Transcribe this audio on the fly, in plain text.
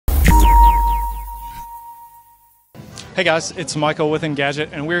Hey guys, it's Michael with Engadget,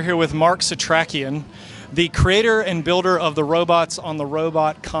 and we're here with Mark Setrakian, the creator and builder of the robots on the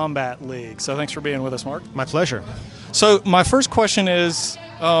Robot Combat League. So thanks for being with us, Mark. My pleasure. So my first question is,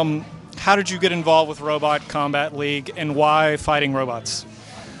 how did you get involved with Robot Combat League, and why fighting robots?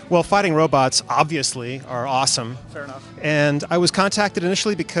 Well, fighting robots obviously are awesome. Fair enough. And I was contacted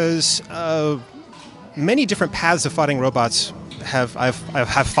initially because many different paths of fighting robots I've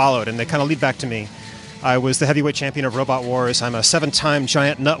followed, and they kind of lead back to me. I was the heavyweight champion of Robot Wars. I'm a 7-time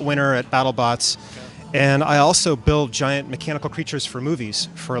giant nut winner at BattleBots. Okay. And I also build giant mechanical creatures for movies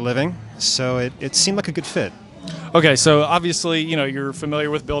for a living. So it seemed like a good fit. Okay, so obviously, you're familiar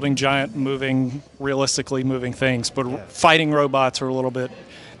with building giant realistically moving things, but fighting robots are a little bit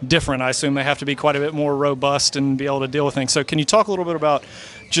different. I assume they have to be quite a bit more robust and be able to deal with things. So can you talk a little bit about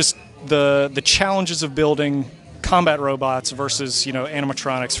just the challenges of building combat robots versus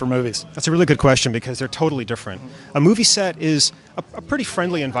animatronics for movies? That's a really good question because they're totally different. A movie set is a pretty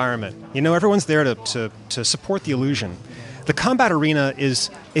friendly environment. Everyone's there to support the illusion. The combat arena is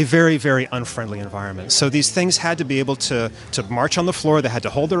a very, very unfriendly environment. So these things had to be able to march on the floor. They had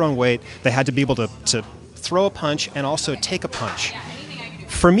to hold their own weight. They had to be able to throw a punch and also take a punch.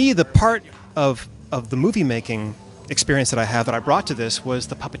 For me, the part of the movie making experience that I brought to this was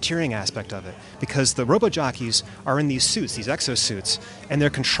the puppeteering aspect of it, because the robo-jockeys are in these suits, these exosuits, and they're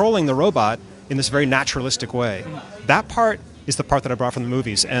controlling the robot in this very naturalistic way. That part is the part that I brought from the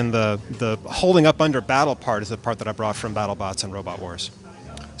movies, and the holding up under battle part is the part that I brought from BattleBots and Robot Wars.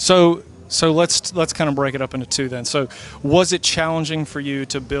 So let's kind of break it up into two then. So was it challenging for you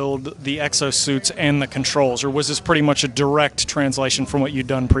to build the exosuits and the controls, or was this pretty much a direct translation from what you'd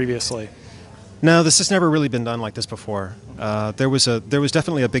done previously? No, this has never really been done like this before. There was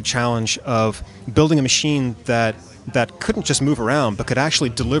definitely a big challenge of building a machine that couldn't just move around, but could actually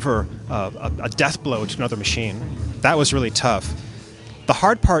deliver a death blow to another machine. That was really tough. The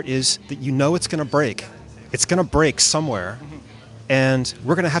hard part is that it's going to break. It's going to break somewhere, and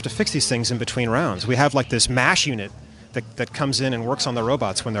we're going to have to fix these things in between rounds. We have like this MASH unit that comes in and works on the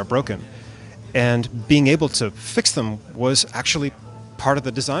robots when they're broken. And being able to fix them was actually part of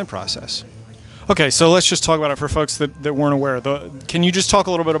the design process. Okay, so let's just talk about it for folks that weren't aware. Can you just talk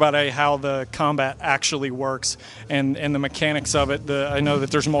a little bit about how the combat actually works and the mechanics of it? I know that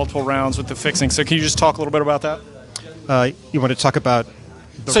there's multiple rounds with the fixing, so can you just talk a little bit about that? You want to talk about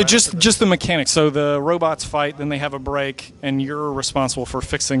just the mechanics. So the robots fight, then they have a break, and you're responsible for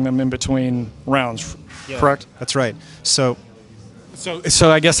fixing them in between rounds, correct? That's right. So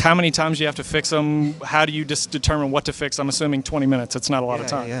I guess how many times do you have to fix them? How do you just determine what to fix? I'm assuming 20 minutes. It's not a lot of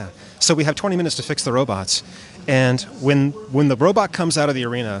time. Yeah. So we have 20 minutes to fix the robots. And when the robot comes out of the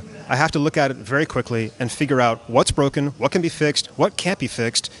arena, I have to look at it very quickly and figure out what's broken, what can be fixed, what can't be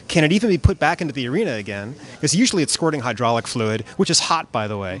fixed. Can it even be put back into the arena again? Because usually it's squirting hydraulic fluid, which is hot, by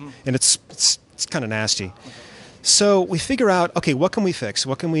the way, and it's kind of nasty. So we figure out, okay, what can we fix?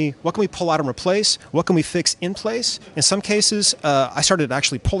 What can we pull out and replace? What can we fix in place? In some cases, I started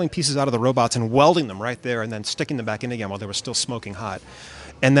actually pulling pieces out of the robots and welding them right there and then sticking them back in again while they were still smoking hot.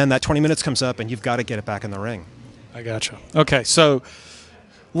 And then that 20 minutes comes up and you've got to get it back in the ring. I gotcha. Okay, so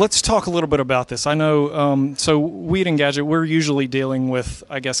let's talk a little bit about this. I know, so we at Engadget, we're usually dealing with,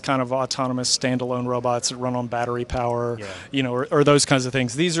 I guess, kind of autonomous standalone robots that run on battery power, or those kinds of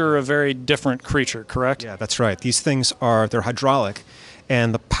things. These are a very different creature, correct? Yeah, that's right. These things they're hydraulic,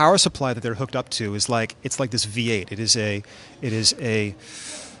 and the power supply that they're hooked up to is it's like this V8. It is a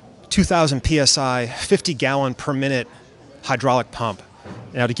 2,000 psi, 50 gallon per minute hydraulic pump.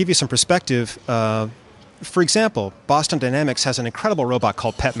 Now, to give you some perspective, for example, Boston Dynamics has an incredible robot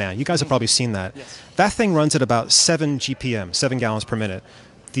called Petman. You guys have probably seen that. Yes. That thing runs at about 7 GPM, 7 gallons per minute.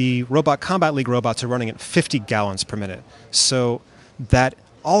 The Robot Combat League robots are running at 50 gallons per minute. So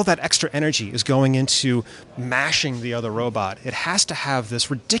all of that extra energy is going into mashing the other robot. It has to have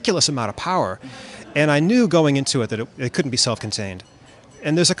this ridiculous amount of power. And I knew going into it that it couldn't be self-contained.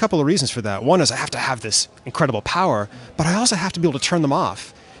 And there's a couple of reasons for that. One is I have to have this incredible power, but I also have to be able to turn them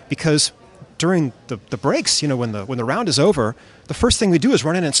off, because during the breaks, when the round is over, the first thing we do is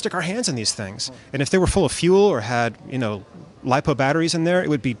run in and stick our hands in these things. And if they were full of fuel or had LiPo batteries in there, it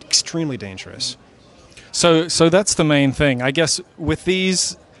would be extremely dangerous. So that's the main thing. I guess with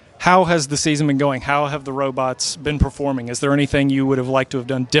these, how has the season been going? How have the robots been performing? Is there anything you would have liked to have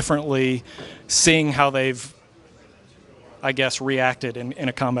done differently, seeing how they've, I guess, reacted in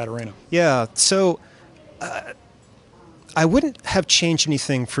a combat arena? Yeah, so I wouldn't have changed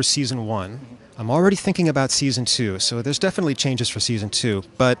anything for Season 1. I'm already thinking about Season 2, so there's definitely changes for Season 2.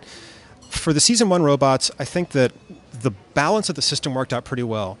 But for the Season 1 robots, I think that the balance of the system worked out pretty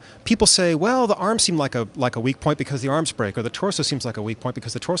well. People say, well, the arms seem like a weak point because the arms break, or the torso seems like a weak point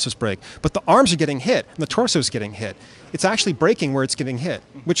because the torsos break. But the arms are getting hit, and the torso is getting hit. It's actually breaking where it's getting hit,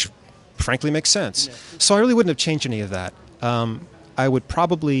 which frankly makes sense. Yeah. So I really wouldn't have changed any of that. I would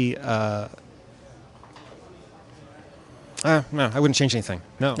probably... no, I wouldn't change anything.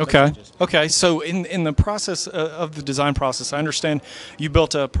 No. Okay. Okay. So in the process of the design process, I understand you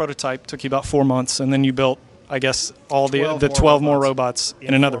built a prototype, took you about 4 months, and then you built, I guess, all the 12 more robots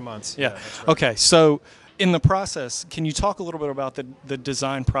in another 4 months. Yeah. Right. Okay. So in the process, can you talk a little bit about the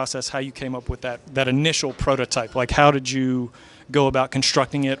design process, how you came up with that initial prototype? Like, how did you go about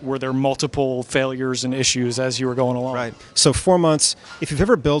constructing it? Were there multiple failures and issues as you were going along? Right. So 4 months, if you've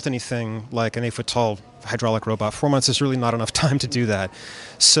ever built anything like an 8-foot-tall hydraulic robot, 4 months is really not enough time to do that.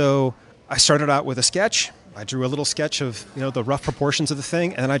 So I started out with a sketch. I drew a little sketch of the rough proportions of the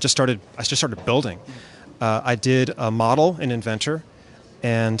thing, and then I just started building. I did a model in Inventor,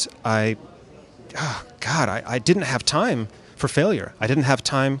 and I didn't have time for failure. I didn't have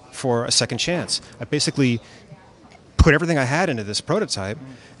time for a second chance. I basically put everything I had into this prototype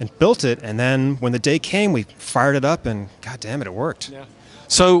and built it, and then when the day came, we fired it up, and god damn it, it worked. Yeah.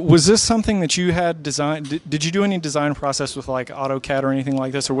 So was this something that you had designed? Did you do any design process with like AutoCAD or anything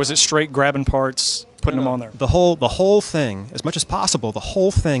like this, or was it straight grabbing parts, putting them on there? The whole thing, as much as possible, the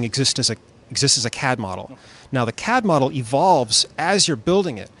whole thing exists as a CAD model. Now the CAD model evolves as you're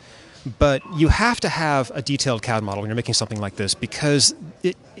building it, but you have to have a detailed CAD model when you're making something like this, because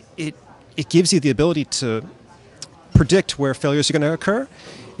it gives you the ability to predict where failures are going to occur.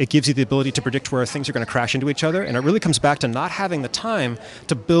 It gives you the ability to predict where things are going to crash into each other, and it really comes back to not having the time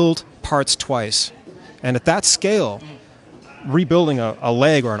to build parts twice. And at that scale, rebuilding a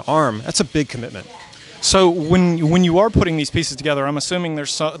leg or an arm, that's a big commitment. So when you are putting these pieces together, I'm assuming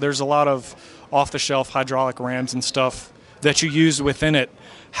there's a lot of off-the-shelf hydraulic rams and stuff that you used within it.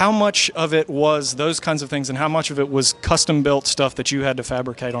 How much of it was those kinds of things, and how much of it was custom-built stuff that you had to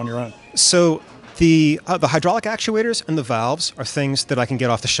fabricate on your own? So the hydraulic actuators and the valves are things that I can get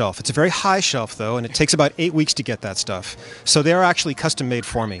off the shelf. It's a very high shelf, though, and it takes about 8 weeks to get that stuff. So they are actually custom-made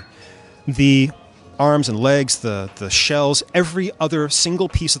for me. The arms and legs, the shells, every other single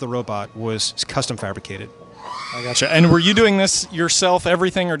piece of the robot was custom fabricated. I gotcha. And were you doing this yourself,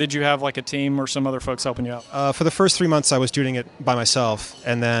 everything, or did you have like a team or some other folks helping you out? For the first 3 months, I was doing it by myself,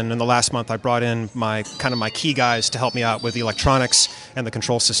 and then in the last month, I brought in my key guys to help me out with the electronics and the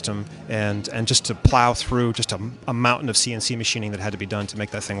control system, and just to plow through just a mountain of CNC machining that had to be done to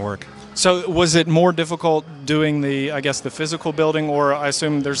make that thing work. So was it more difficult doing the physical building, or I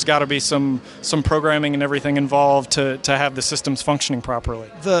assume there's got to be some programming and everything involved to have the systems functioning properly?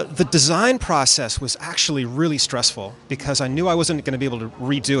 The design process was actually really stressful because I knew I wasn't going to be able to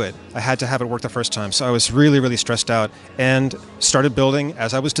redo it. I had to have it work the first time, so I was really, really stressed out and started building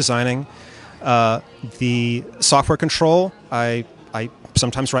as I was designing. The software control, I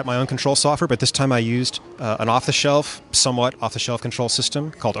sometimes write my own control software, but this time I used an somewhat off-the-shelf control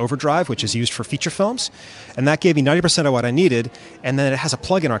system called Overdrive, which is used for feature films, and that gave me 90% of what I needed, and then it has a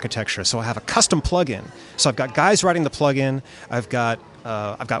plugin architecture, so I have a custom plugin. So I've got guys writing the plugin, I've got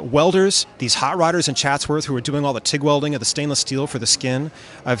welders, these hot rodders in Chatsworth who are doing all the TIG welding of the stainless steel for the skin.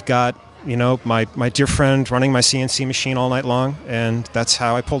 I've got, my dear friend running my CNC machine all night long, and that's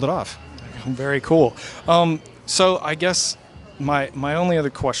how I pulled it off. Very cool. So I guess my only other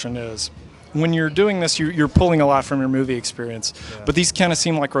question is, when you're doing this, you're pulling a lot from your movie experience, but these kind of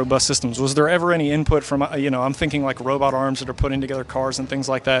seem like robust systems. Was there ever any input from, I'm thinking like robot arms that are putting together cars and things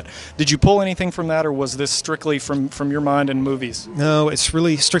like that. Did you pull anything from that, or was this strictly from your mind and movies? No, it's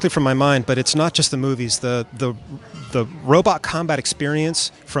really strictly from my mind, but it's not just the movies. The robot combat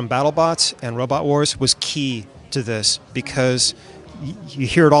experience from BattleBots and Robot Wars was key to this, because you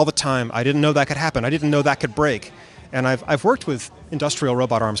hear it all the time. I didn't know that could happen. I didn't know that could break. And I've worked with industrial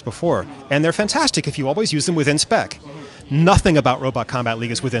robot arms before, and they're fantastic if you always use them within spec. Nothing about Robot Combat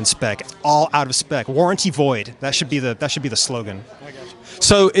League is within spec. All out of spec. Warranty void. That should be the slogan.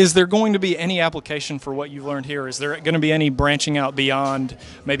 So is there going to be any application for what you've learned here? Is there going to be any branching out beyond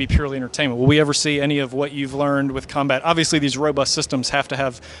maybe purely entertainment? Will we ever see any of what you've learned with combat? Obviously, these robust systems have to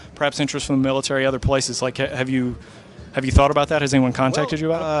have perhaps interest from the military, other places. Like, have you thought about that? Has anyone contacted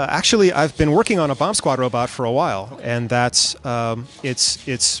you about it? Actually, I've been working on a bomb squad robot for a while, and that's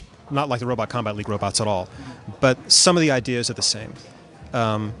it's not like the Robot Combat League robots at all, but some of the ideas are the same,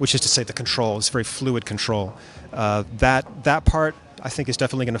 which is to say the control is very fluid control. That part, I think, is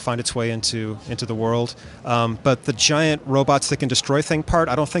definitely going to find its way into the world, but the giant robots that can destroy thing part,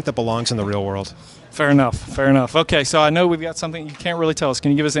 I don't think that belongs in the real world. Fair enough. Okay, so I know we've got something you can't really tell us.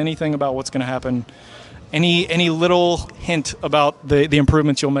 Can you give us anything about what's going to happen Any little hint about the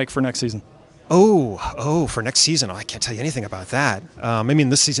improvements you'll make for next season? For next season, I can't tell you anything about that. I mean,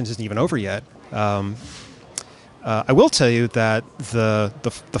 this season isn't even over yet. I will tell you that the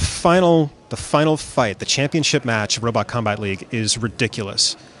final fight, the championship match of Robot Combat League, is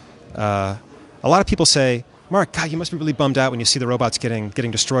ridiculous. A lot of people say, "Mark, God, you must be really bummed out when you see the robots getting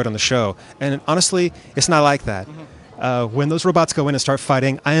destroyed on the show." And honestly, it's not like that. When those robots go in and start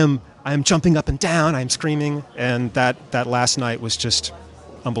fighting, I am jumping up and down, I am screaming, and that last night was just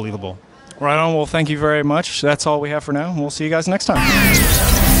unbelievable. Right on. Well, thank you very much. That's all we have for now. We'll see you guys next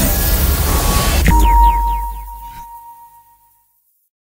time.